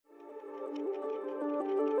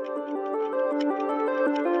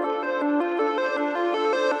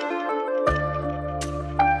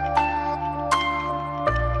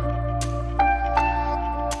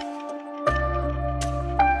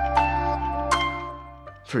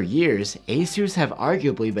For years, Asus have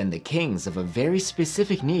arguably been the kings of a very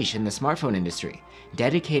specific niche in the smartphone industry,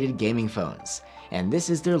 dedicated gaming phones, and this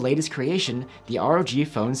is their latest creation, the ROG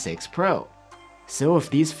Phone 6 Pro. So if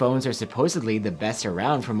these phones are supposedly the best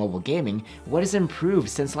around for mobile gaming, what has improved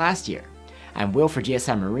since last year? I'm Will for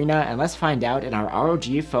GSM Arena, and let's find out in our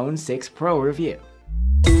ROG Phone 6 Pro review.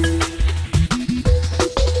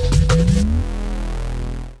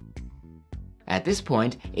 At this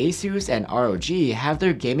point, Asus and ROG have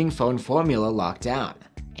their gaming phone formula locked down.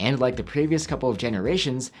 And like the previous couple of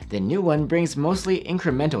generations, the new one brings mostly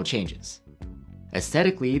incremental changes.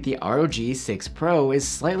 Aesthetically, the ROG 6 Pro is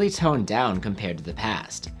slightly toned down compared to the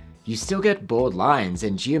past. You still get bold lines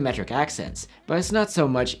and geometric accents, but it's not so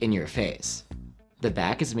much in your face. The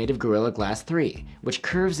back is made of Gorilla Glass 3, which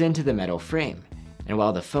curves into the metal frame, and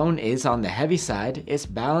while the phone is on the heavy side, it's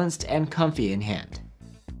balanced and comfy in hand.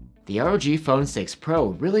 The ROG Phone 6 Pro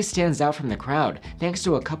really stands out from the crowd thanks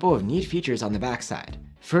to a couple of neat features on the backside.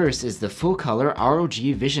 First is the full-color ROG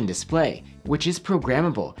Vision display, which is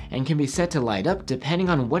programmable and can be set to light up depending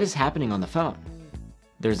on what is happening on the phone.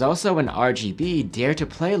 There's also an RGB Dare to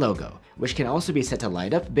Play logo, which can also be set to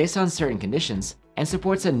light up based on certain conditions and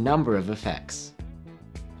supports a number of effects.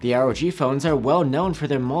 The ROG phones are well known for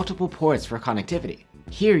their multiple ports for connectivity.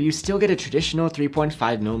 Here you still get a traditional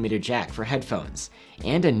 3.5mm jack for headphones,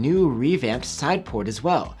 and a new revamped side port as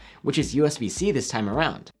well, which is USB-C this time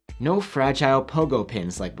around. No fragile pogo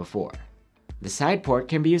pins like before. The side port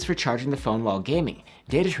can be used for charging the phone while gaming,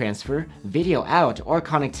 data transfer, video out, or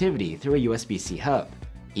connectivity through a USB-C hub.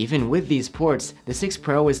 Even with these ports, the 6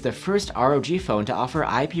 Pro is the first ROG phone to offer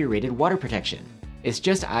IP-rated water protection. It's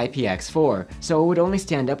just IPX4, so it would only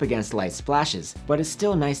stand up against light splashes, but it's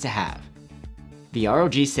still nice to have. The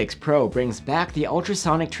ROG 6 Pro brings back the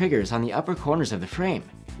ultrasonic triggers on the upper corners of the frame,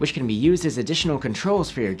 which can be used as additional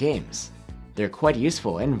controls for your games. They're quite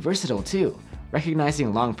useful and versatile too,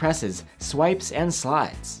 recognizing long presses, swipes, and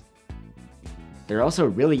slides. They're also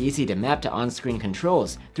really easy to map to on-screen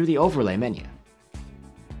controls through the overlay menu.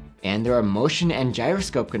 And there are motion and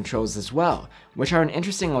gyroscope controls as well, which are an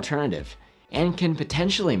interesting alternative, and can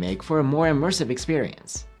potentially make for a more immersive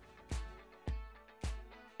experience.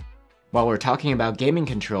 While we're talking about gaming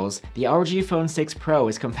controls, the ROG Phone 6 Pro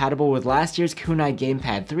is compatible with last year's Kunai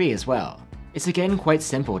Gamepad 3 as well. It's again quite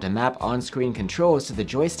simple to map on-screen controls to the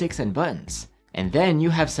joysticks and buttons, and then you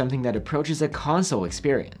have something that approaches a console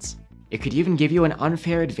experience. It could even give you an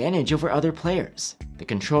unfair advantage over other players. The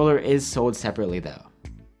controller is sold separately though.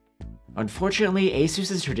 Unfortunately,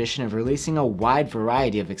 Asus's tradition of releasing a wide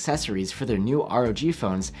variety of accessories for their new ROG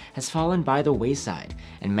phones has fallen by the wayside,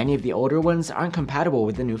 and many of the older ones aren't compatible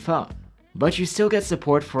with the new phone. But you still get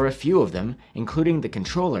support for a few of them, including the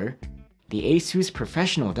controller, the Asus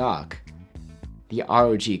Professional Dock, the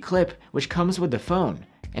ROG Clip, which comes with the phone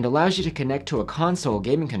and allows you to connect to a console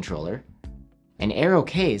gaming controller, an Aero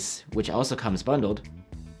case, which also comes bundled,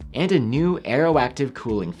 and a new Aeroactive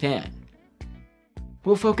cooling fan.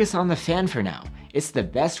 We'll focus on the fan for now. It's the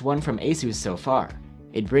best one from Asus so far.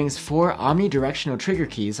 It brings 4 omnidirectional trigger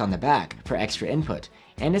keys on the back for extra input,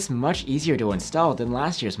 and it's much easier to install than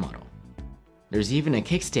last year's model. There's even a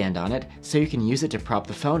kickstand on it, so you can use it to prop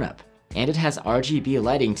the phone up. And it has RGB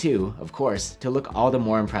lighting too, of course, to look all the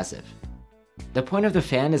more impressive. The point of the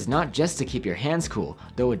fan is not just to keep your hands cool,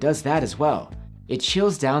 though it does that as well. It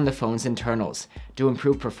chills down the phone's internals to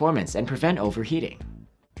improve performance and prevent overheating.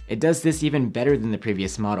 It does this even better than the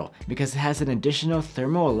previous model because it has an additional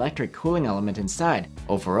thermoelectric cooling element inside.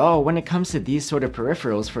 Overall, when it comes to these sort of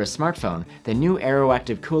peripherals for a smartphone, the new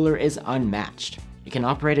Aeroactive cooler is unmatched. It can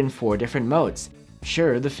operate in 4 different modes.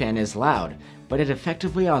 Sure, the fan is loud, but it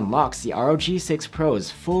effectively unlocks the ROG 6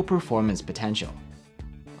 Pro's full performance potential.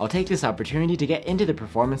 I'll take this opportunity to get into the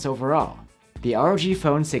performance overall. The ROG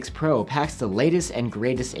Phone 6 Pro packs the latest and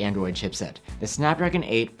greatest Android chipset, the Snapdragon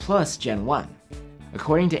 8 Plus Gen 1.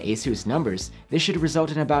 According to Asus numbers, this should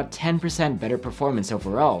result in about 10% better performance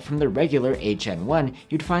overall from the regular 8 Gen 1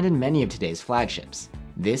 you'd find in many of today's flagships.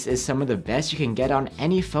 This is some of the best you can get on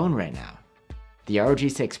any phone right now. The ROG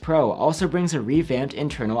 6 Pro also brings a revamped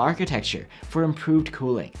internal architecture for improved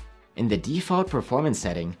cooling. In the default performance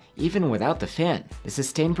setting, even without the fan, the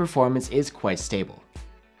sustained performance is quite stable.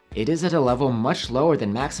 It is at a level much lower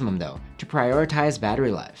than maximum though, to prioritize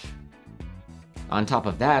battery life. On top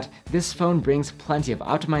of that, this phone brings plenty of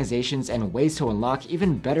optimizations and ways to unlock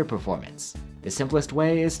even better performance. The simplest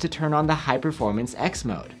way is to turn on the High Performance X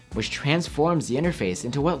mode, which transforms the interface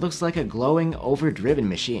into what looks like a glowing, overdriven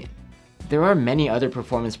machine. There are many other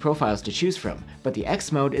performance profiles to choose from, but the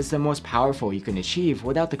X mode is the most powerful you can achieve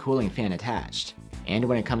without the cooling fan attached. And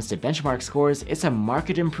when it comes to benchmark scores, it's a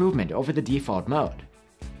marked improvement over the default mode.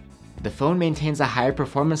 The phone maintains a higher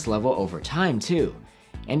performance level over time too,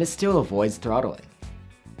 and it still avoids throttling.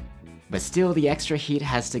 But still, the extra heat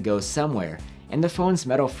has to go somewhere, and the phone's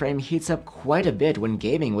metal frame heats up quite a bit when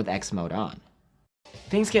gaming with X mode on.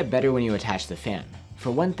 Things get better when you attach the fan. For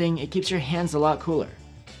one thing, it keeps your hands a lot cooler.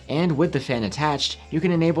 And with the fan attached, you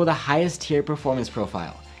can enable the highest tier performance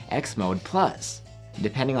profile, X Mode Plus.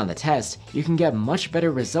 Depending on the test, you can get much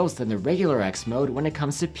better results than the regular X Mode when it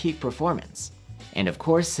comes to peak performance. And of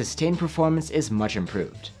course, sustained performance is much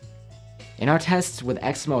improved. In our tests with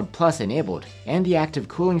X Mode Plus enabled and the active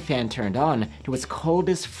cooling fan turned on to its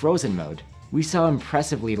coldest frozen mode, we saw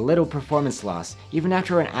impressively little performance loss even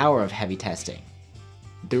after an hour of heavy testing.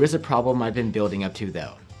 There is a problem I've been building up to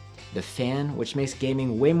though. The fan, which makes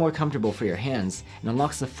gaming way more comfortable for your hands and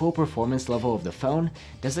unlocks the full performance level of the phone,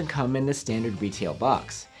 doesn't come in the standard retail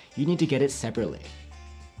box. You need to get it separately.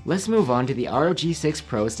 Let's move on to the ROG 6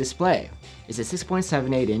 Pro's display. It's a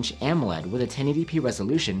 6.78-inch AMOLED with a 1080p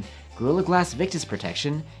resolution, Gorilla Glass Victus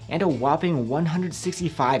protection, and a whopping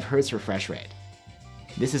 165Hz refresh rate.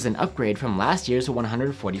 This is an upgrade from last year's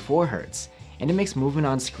 144Hz, and it makes movement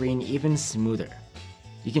on screen even smoother.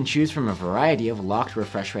 You can choose from a variety of locked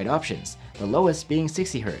refresh rate options, the lowest being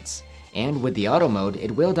 60Hz, and with the auto mode,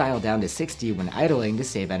 it will dial down to 60 when idling to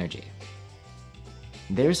save energy.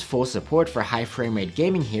 There's full support for high frame rate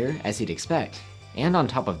gaming here, as you'd expect. And on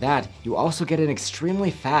top of that, you also get an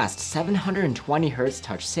extremely fast 720Hz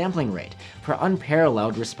touch sampling rate for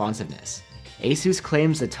unparalleled responsiveness. Asus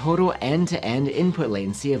claims a total end-to-end input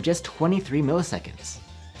latency of just 23 milliseconds.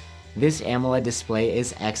 This AMOLED display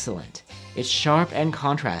is excellent. It's sharp and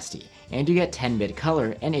contrasty, and you get 10-bit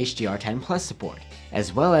color and HDR10 Plus support,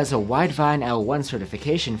 as well as a Widevine L1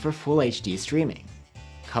 certification for Full HD streaming.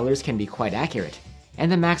 Colors can be quite accurate, and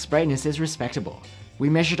the max brightness is respectable. We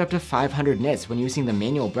measured up to 500 nits when using the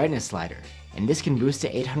manual brightness slider, and this can boost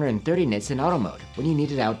to 830 nits in auto mode when you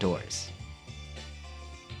need it outdoors.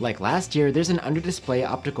 Like last year, there's an under-display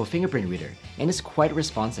optical fingerprint reader, and it's quite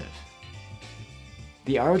responsive.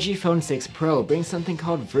 The ROG Phone 6 Pro brings something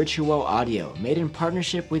called Virtual Audio, made in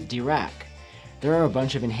partnership with Dirac. There are a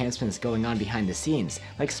bunch of enhancements going on behind the scenes,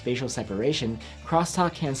 like spatial separation,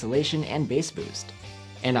 crosstalk cancellation, and bass boost.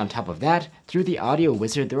 And on top of that, through the audio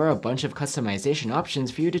wizard there are a bunch of customization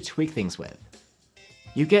options for you to tweak things with.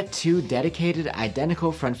 You get two dedicated,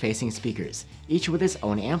 identical front-facing speakers, each with its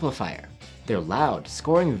own amplifier. They're loud,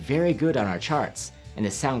 scoring very good on our charts, and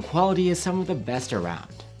the sound quality is some of the best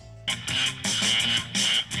around.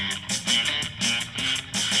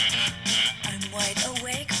 I'm wide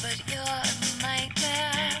awake, but you're a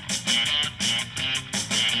nightmare.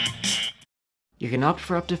 You can opt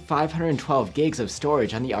for up to 512 gigs of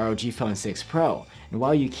storage on the ROG Phone 6 Pro, and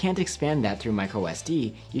while you can't expand that through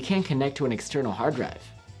microSD, you can connect to an external hard drive.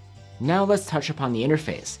 Now let's touch upon the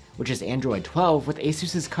interface, which is Android 12 with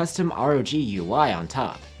Asus's custom ROG UI on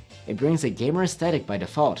top. It brings a gamer aesthetic by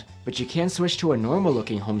default, but you can switch to a normal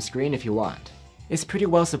looking home screen if you want. It's pretty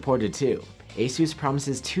well supported too. Asus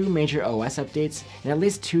promises 2 major OS updates and at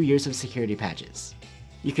least 2 years of security patches.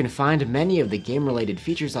 You can find many of the game-related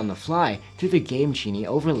features on the fly through the Game Genie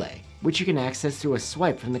overlay, which you can access through a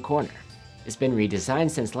swipe from the corner. It's been redesigned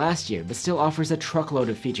since last year, but still offers a truckload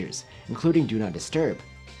of features, including Do Not Disturb,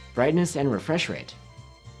 brightness and refresh rate,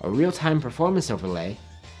 a real-time performance overlay,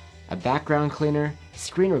 a background cleaner,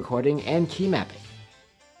 screen recording, and key mapping.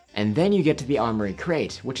 And then you get to the Armory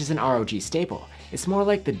crate, which is an ROG staple. It's more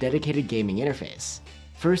like the dedicated gaming interface.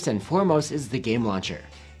 First and foremost is the game launcher.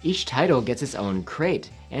 Each title gets its own crate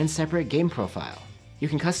and separate game profile. You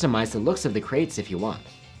can customize the looks of the crates if you want.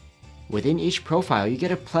 Within each profile you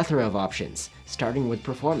get a plethora of options, starting with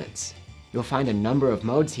performance. You'll find a number of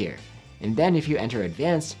modes here, and then if you enter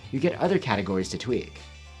advanced, you get other categories to tweak.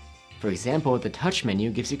 For example, the touch menu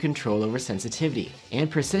gives you control over sensitivity and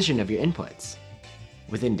precision of your inputs.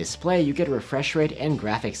 Within display, you get refresh rate and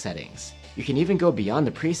graphics settings. You can even go beyond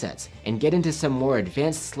the presets and get into some more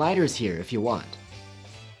advanced sliders here if you want.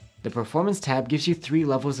 The Performance tab gives you 3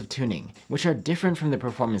 levels of tuning, which are different from the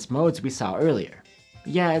performance modes we saw earlier.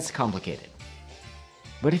 Yeah, it's complicated.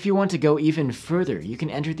 But if you want to go even further, you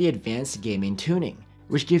can enter the Advanced Gaming Tuning,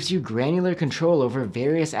 which gives you granular control over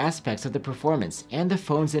various aspects of the performance and the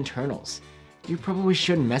phone's internals. You probably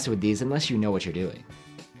shouldn't mess with these unless you know what you're doing.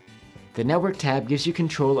 The Network tab gives you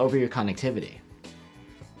control over your connectivity.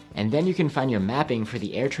 And then you can find your mapping for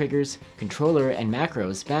the air triggers, controller, and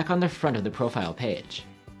macros back on the front of the profile page.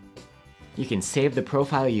 You can save the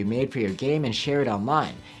profile you made for your game and share it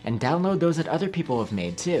online, and download those that other people have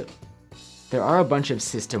made too. There are a bunch of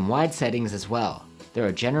system-wide settings as well. There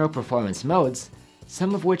are general performance modes,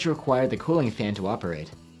 some of which require the cooling fan to operate.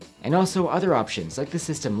 and also other options like the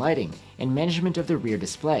system lighting and management of the rear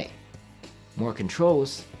display, more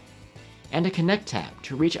controls, and a Connect tab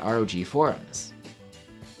to reach ROG forums.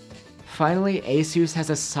 Finally, Asus has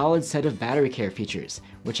a solid set of battery care features,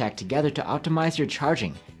 which act together to optimize your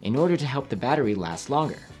charging in order to help the battery last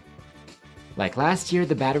longer. Like last year,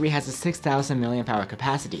 the battery has a 6000 mAh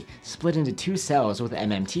capacity split into 2 cells with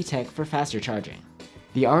MMT tech for faster charging.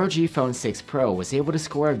 The ROG Phone 6 Pro was able to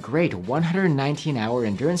score a great 119-hour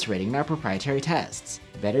endurance rating in our proprietary tests,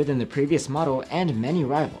 better than the previous model and many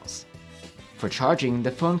rivals. For charging,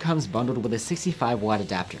 the phone comes bundled with a 65-watt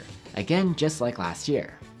adapter, again just like last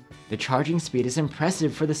year. The charging speed is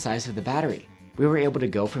impressive for the size of the battery. We were able to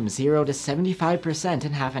go from 0 to 75%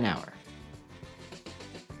 in half an hour.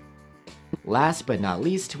 Last but not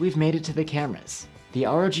least, we've made it to the cameras. The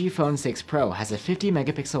ROG Phone 6 Pro has a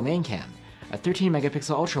 50-megapixel main cam, a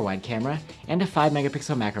 13-megapixel ultra-wide camera, and a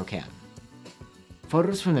 5-megapixel macro cam.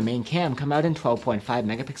 Photos from the main cam come out in 12.5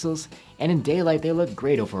 megapixels, and in daylight they look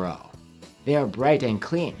great overall. They are bright and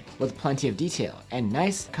clean, with plenty of detail and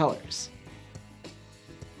nice colors.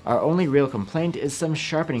 Our only real complaint is some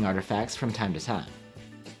sharpening artifacts from time to time.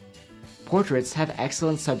 Portraits have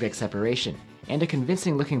excellent subject separation and a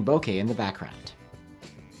convincing-looking bokeh in the background.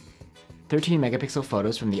 13-megapixel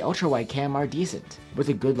photos from the ultra-wide cam are decent, with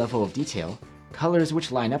a good level of detail, colors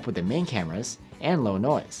which line up with the main cameras, and low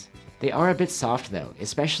noise. They are a bit soft though,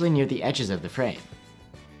 especially near the edges of the frame.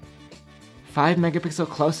 5-megapixel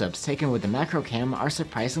close-ups taken with the macro cam are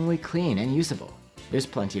surprisingly clean and usable. There's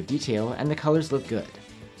plenty of detail and the colors look good.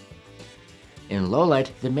 In low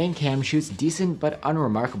light, the main cam shoots decent but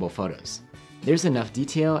unremarkable photos. There's enough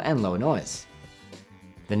detail and low noise.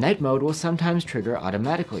 The night mode will sometimes trigger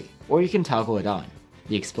automatically, or you can toggle it on.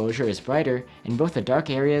 The exposure is brighter, and both the dark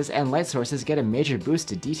areas and light sources get a major boost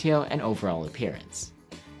to detail and overall appearance.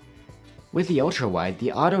 With the ultra-wide,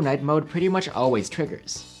 the auto night mode pretty much always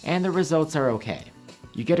triggers, and the results are okay.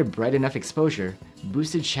 You get a bright enough exposure,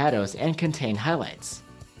 boosted shadows, and contained highlights.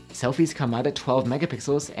 Selfies come out at 12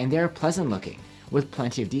 megapixels and they are pleasant looking, with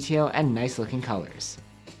plenty of detail and nice looking colors.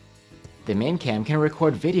 The main cam can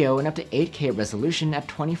record video in up to 8K resolution at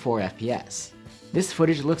 24 FPS. This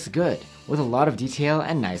footage looks good, with a lot of detail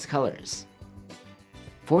and nice colors.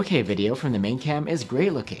 4K video from the main cam is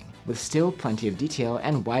great looking, with still plenty of detail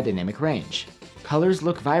and wide dynamic range. Colors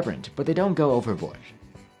look vibrant, but they don't go overboard.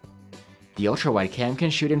 The ultra-wide cam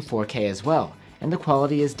can shoot in 4K as well, and the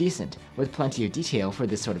quality is decent, with plenty of detail for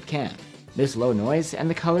this sort of cam. There's low noise, and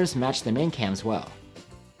the colors match the main cams well.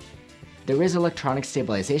 There is electronic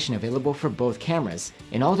stabilization available for both cameras,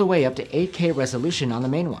 and all the way up to 8K resolution on the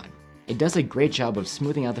main one. It does a great job of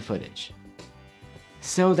smoothing out the footage.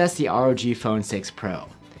 So that's the ROG Phone 6 Pro.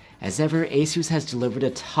 As ever, Asus has delivered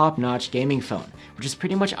a top-notch gaming phone, which is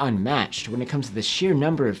pretty much unmatched when it comes to the sheer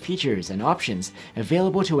number of features and options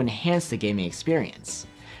available to enhance the gaming experience.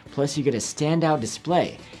 Plus you get a standout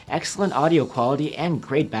display, excellent audio quality, and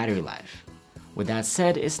great battery life. With that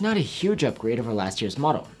said, it's not a huge upgrade over last year's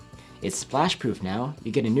model. It's splash-proof now,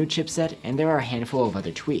 you get a new chipset, and there are a handful of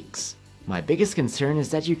other tweaks. My biggest concern is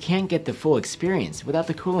that you can't get the full experience without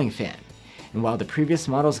the cooling fan. And while the previous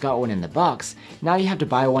models got one in the box, now you have to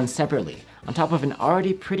buy one separately, on top of an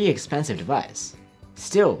already pretty expensive device.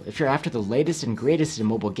 Still, if you're after the latest and greatest in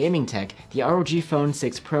mobile gaming tech, the ROG Phone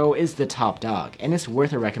 6 Pro is the top dog, and it's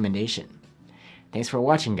worth a recommendation. Thanks for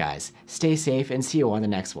watching guys, stay safe and see you on the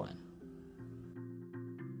next one.